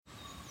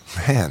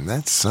Man,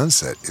 that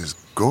sunset is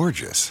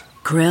gorgeous.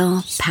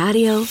 Grill,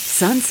 patio,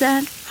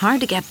 sunset.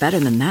 Hard to get better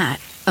than that.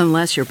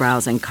 Unless you're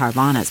browsing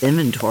Carvana's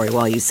inventory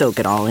while you soak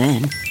it all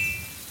in.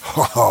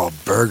 Oh,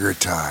 burger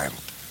time.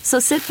 So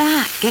sit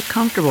back, get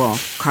comfortable.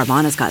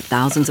 Carvana's got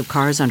thousands of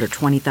cars under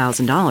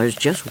 $20,000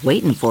 just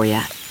waiting for you.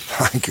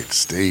 I could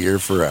stay here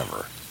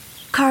forever.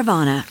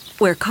 Carvana,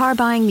 where car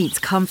buying meets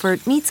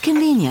comfort meets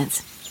convenience.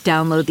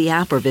 Download the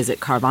app or visit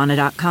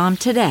Carvana.com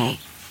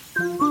today.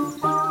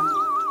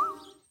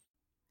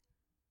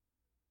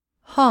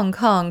 Hong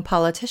Kong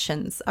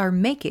politicians are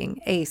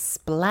making a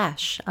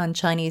splash on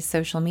Chinese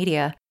social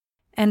media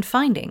and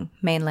finding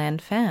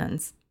mainland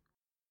fans.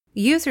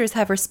 Users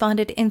have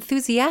responded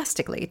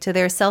enthusiastically to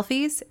their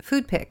selfies,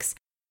 food pics,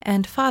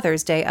 and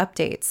Father's Day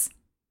updates.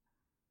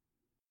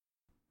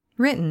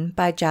 Written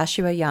by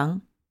Joshua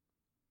Young.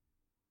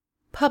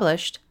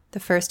 Published the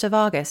 1st of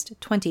August,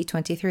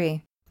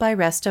 2023, by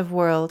Rest of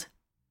World.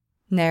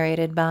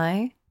 Narrated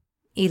by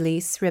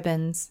Elise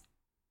Ribbons.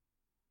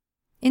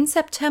 In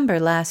September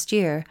last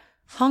year,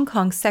 Hong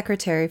Kong's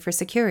Secretary for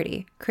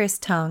Security, Chris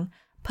Tang,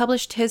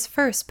 published his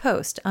first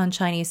post on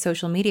Chinese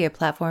social media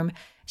platform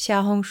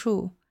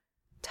Xiaohongshu.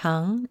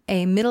 Tang,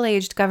 a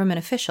middle-aged government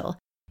official,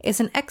 is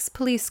an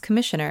ex-police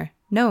commissioner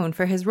known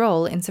for his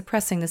role in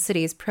suppressing the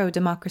city's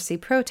pro-democracy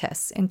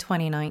protests in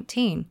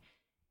 2019.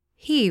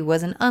 He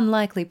was an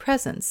unlikely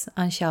presence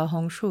on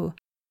Xiaohongshu,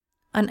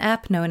 an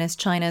app known as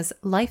China's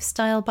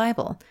lifestyle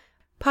Bible,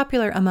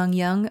 popular among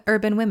young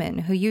urban women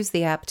who use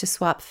the app to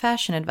swap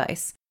fashion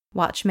advice,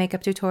 watch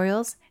makeup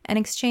tutorials, and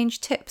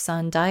exchange tips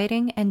on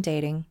dieting and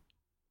dating.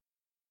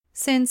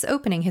 Since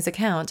opening his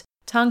account,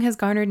 Tang has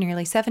garnered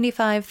nearly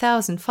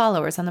 75,000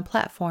 followers on the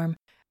platform,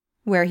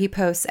 where he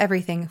posts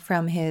everything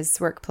from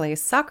his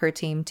workplace soccer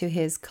team to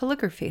his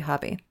calligraphy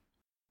hobby.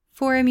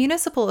 For a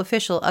municipal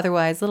official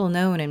otherwise little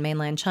known in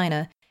mainland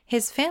China,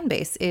 his fan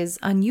base is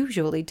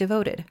unusually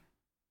devoted.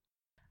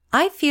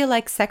 "I feel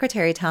like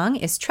Secretary Tang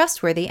is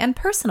trustworthy and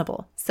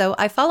personable, so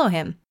I follow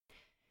him,"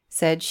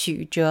 said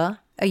Xu Zhe,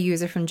 a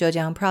user from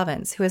Zhejiang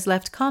province who has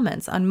left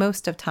comments on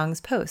most of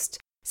Tang's posts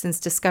since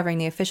discovering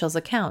the official's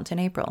account in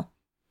April.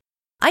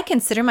 "I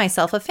consider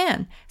myself a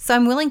fan, so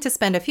I'm willing to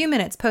spend a few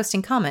minutes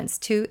posting comments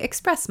to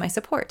express my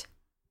support."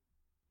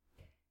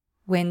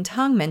 When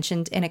Tang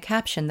mentioned in a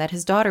caption that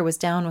his daughter was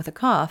down with a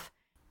cough,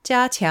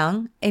 Jia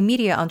Qiang, a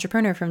media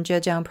entrepreneur from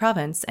Zhejiang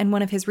province and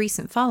one of his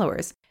recent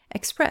followers,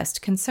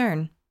 expressed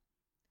concern.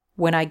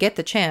 "When I get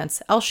the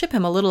chance, I'll ship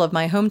him a little of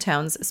my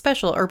hometown's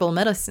special herbal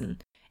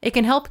medicine. It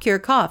can help cure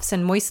coughs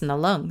and moisten the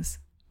lungs,"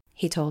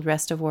 he told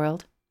Rest of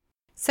World.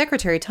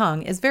 Secretary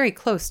Tang is very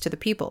close to the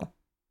people.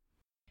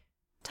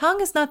 Tang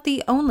is not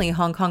the only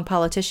Hong Kong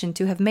politician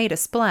to have made a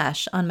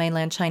splash on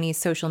mainland Chinese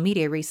social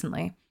media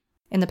recently.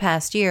 In the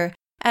past year,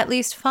 at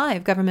least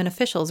 5 government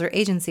officials or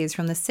agencies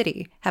from the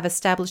city have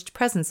established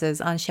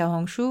presences on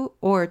Xiaohongshu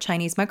or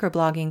Chinese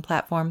microblogging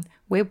platform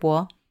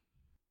Weibo.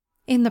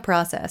 In the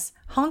process,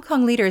 Hong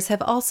Kong leaders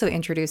have also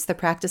introduced the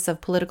practice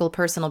of political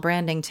personal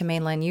branding to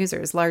mainland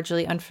users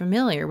largely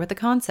unfamiliar with the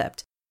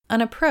concept,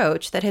 an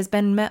approach that has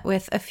been met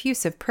with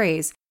effusive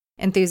praise,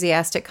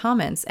 enthusiastic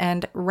comments,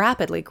 and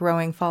rapidly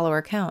growing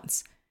follower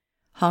counts.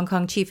 Hong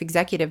Kong Chief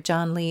Executive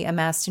John Lee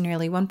amassed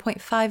nearly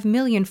 1.5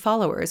 million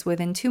followers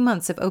within 2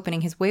 months of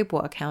opening his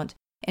Weibo account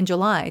in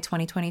July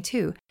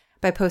 2022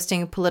 by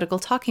posting political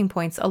talking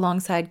points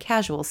alongside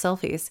casual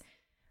selfies,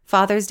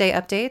 Father's Day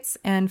updates,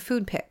 and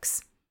food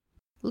pics.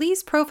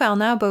 Lee's profile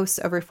now boasts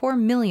over 4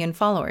 million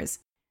followers.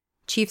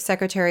 Chief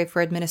Secretary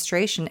for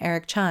Administration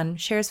Eric Chan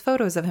shares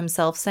photos of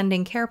himself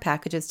sending care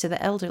packages to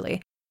the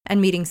elderly and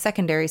meeting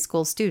secondary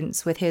school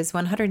students with his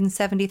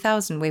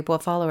 170,000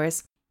 Weibo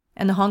followers.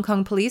 And the Hong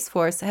Kong police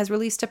force has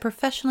released a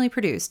professionally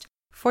produced,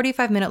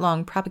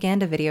 45-minute-long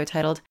propaganda video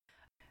titled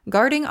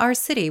 "Guarding Our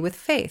City with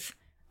Faith"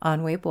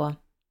 on Weibo.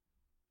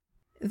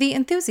 The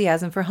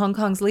enthusiasm for Hong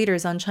Kong's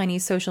leaders on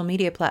Chinese social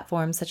media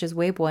platforms such as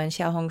Weibo and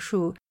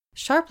Xiaohongshu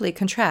sharply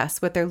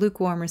contrasts with their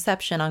lukewarm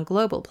reception on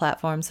global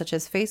platforms such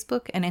as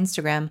Facebook and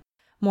Instagram,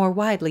 more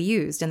widely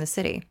used in the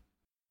city.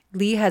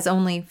 Lee has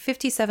only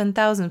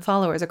 57,000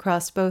 followers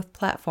across both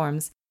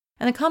platforms,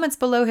 and the comments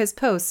below his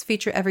posts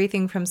feature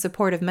everything from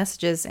supportive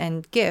messages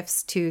and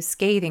gifs to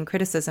scathing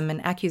criticism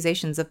and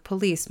accusations of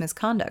police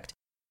misconduct,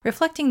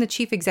 reflecting the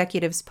chief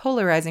executive's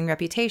polarizing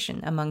reputation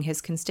among his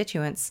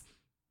constituents.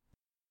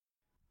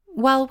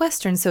 While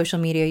Western social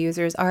media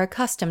users are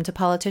accustomed to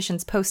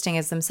politicians posting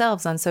as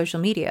themselves on social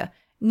media,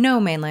 no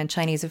mainland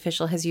Chinese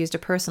official has used a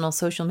personal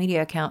social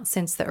media account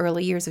since the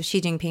early years of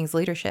Xi Jinping's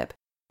leadership,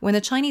 when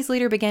the Chinese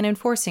leader began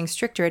enforcing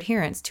stricter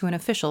adherence to an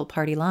official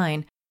party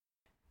line.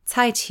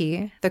 Cai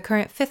Qi, the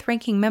current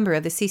 5th-ranking member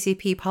of the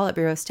CCP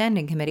Politburo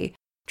Standing Committee,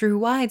 drew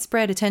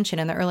widespread attention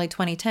in the early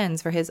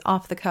 2010s for his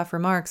off-the-cuff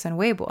remarks on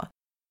Weibo,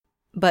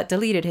 but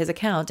deleted his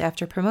account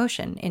after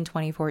promotion in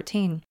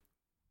 2014.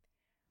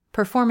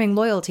 Performing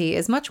loyalty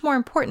is much more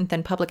important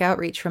than public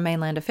outreach from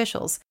mainland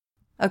officials,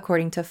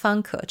 according to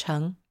Fang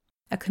Kecheng,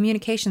 a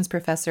communications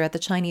professor at the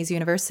Chinese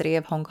University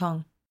of Hong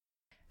Kong.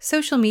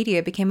 Social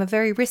media became a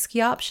very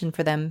risky option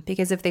for them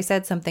because if they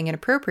said something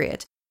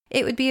inappropriate,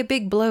 It would be a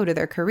big blow to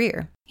their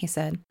career, he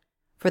said.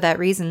 For that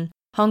reason,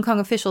 Hong Kong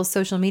officials'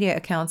 social media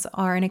accounts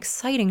are an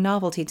exciting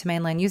novelty to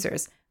mainland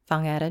users,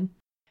 Fang added.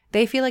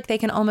 They feel like they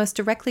can almost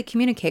directly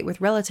communicate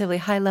with relatively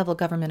high-level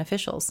government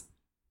officials.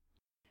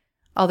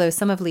 Although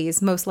some of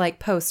Li's most liked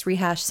posts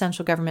rehash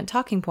central government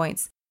talking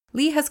points,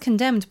 Li has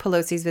condemned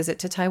Pelosi's visit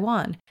to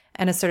Taiwan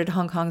and asserted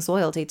Hong Kong's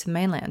loyalty to the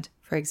mainland,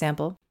 for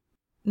example.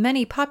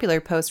 Many popular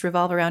posts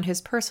revolve around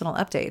his personal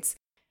updates.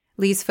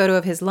 Li's photo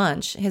of his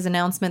lunch, his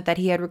announcement that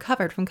he had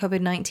recovered from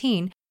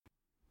COVID-19,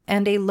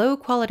 and a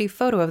low-quality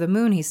photo of the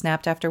moon he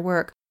snapped after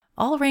work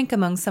all rank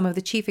among some of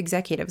the chief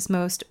executive's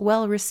most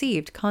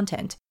well-received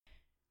content.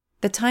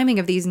 The timing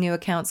of these new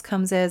accounts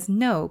comes as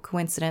no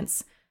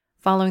coincidence.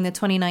 Following the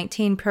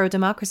 2019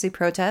 pro-democracy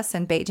protests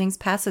and Beijing's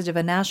passage of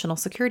a national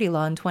security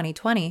law in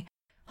 2020,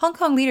 Hong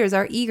Kong leaders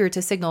are eager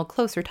to signal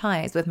closer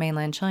ties with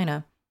mainland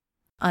China.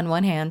 On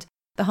one hand,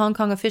 the Hong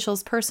Kong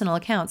officials' personal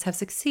accounts have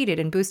succeeded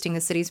in boosting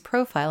the city's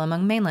profile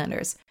among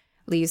mainlanders.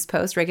 Li's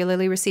posts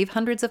regularly receive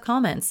hundreds of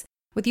comments,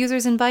 with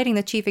users inviting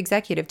the chief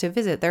executive to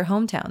visit their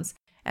hometowns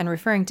and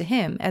referring to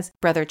him as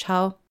Brother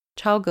Chao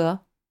Ge,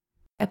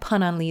 a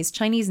pun on Li's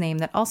Chinese name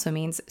that also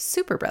means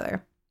super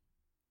brother.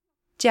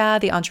 Jia,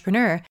 the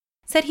entrepreneur,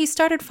 said he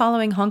started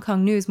following Hong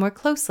Kong news more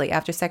closely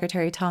after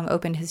Secretary Tong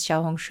opened his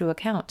Xiaohongshu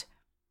account.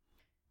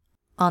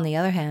 On the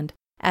other hand,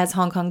 as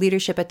Hong Kong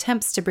leadership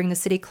attempts to bring the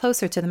city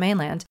closer to the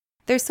mainland,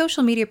 their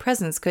social media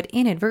presence could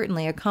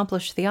inadvertently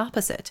accomplish the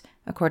opposite,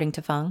 according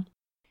to Fang.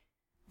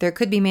 There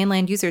could be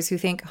mainland users who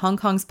think Hong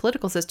Kong's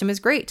political system is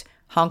great,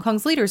 Hong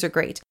Kong's leaders are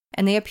great,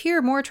 and they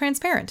appear more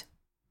transparent,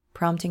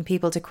 prompting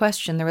people to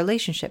question the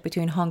relationship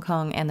between Hong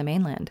Kong and the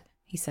mainland,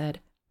 he said.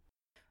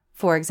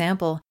 For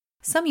example,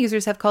 some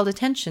users have called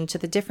attention to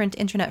the different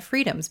internet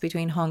freedoms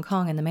between Hong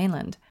Kong and the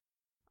mainland.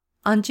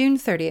 On June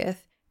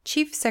 30th,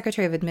 Chief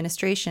Secretary of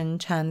Administration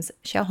Chan's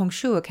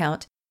Xiaohongshu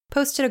account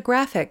posted a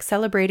graphic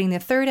celebrating the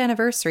 3rd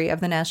anniversary of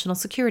the national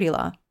security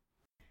law.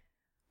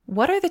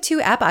 "What are the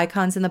two app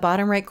icons in the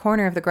bottom right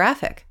corner of the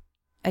graphic?"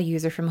 a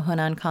user from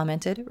Hunan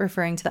commented,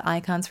 referring to the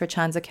icons for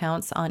Chan's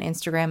accounts on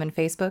Instagram and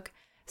Facebook,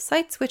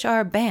 sites which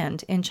are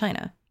banned in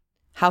China.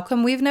 "How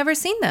come we've never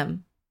seen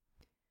them?"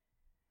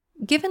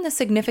 Given the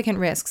significant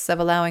risks of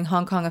allowing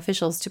Hong Kong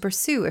officials to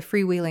pursue a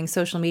freewheeling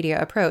social media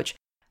approach,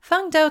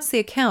 Fang doubts the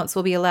accounts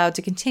will be allowed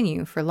to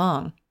continue for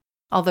long.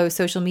 Although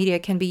social media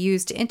can be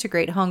used to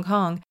integrate Hong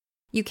Kong,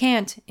 you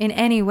can't, in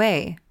any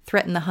way,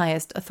 threaten the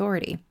highest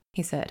authority,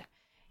 he said.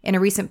 In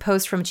a recent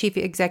post from Chief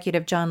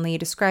Executive John Lee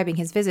describing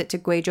his visit to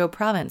Guizhou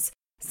province,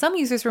 some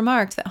users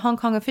remarked that Hong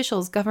Kong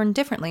officials govern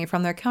differently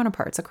from their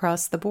counterparts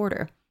across the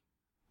border.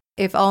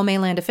 If all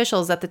mainland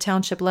officials at the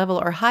township level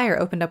or higher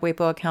opened up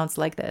Weibo accounts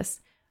like this,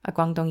 a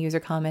Guangdong user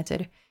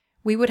commented,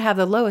 we would have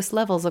the lowest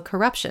levels of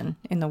corruption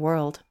in the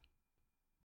world.